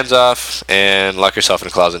cut your hands off and lock yourself in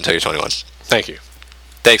a closet until you're 21. Thank you.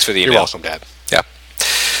 Thanks for the email. You're welcome, Dad. Yeah.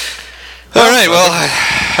 All right. Well,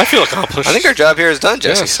 I feel accomplished. I think our job here is done,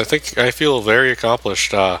 Jesse. Yes, I feel very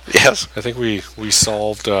accomplished. Yes. I think we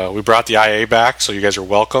solved. We brought the IA back, so you guys are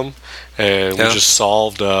welcome, and we just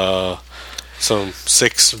solved some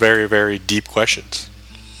 6 very, very deep questions.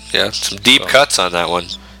 Yeah, some deep cuts on that one.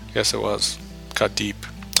 Yes, it was cut deep.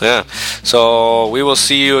 Yeah. So we will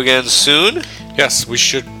see you again soon. Yes, we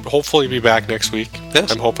should hopefully be back next week. Yes.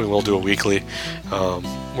 I'm hoping we'll do a weekly. We're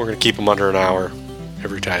going to keep them under an hour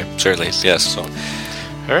every time. Certainly, yes. So,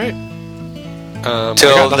 all right.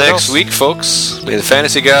 Till next week, folks. May the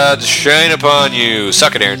fantasy gods shine upon you.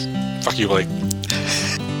 Suck it, Aaron. Fuck you, Blake.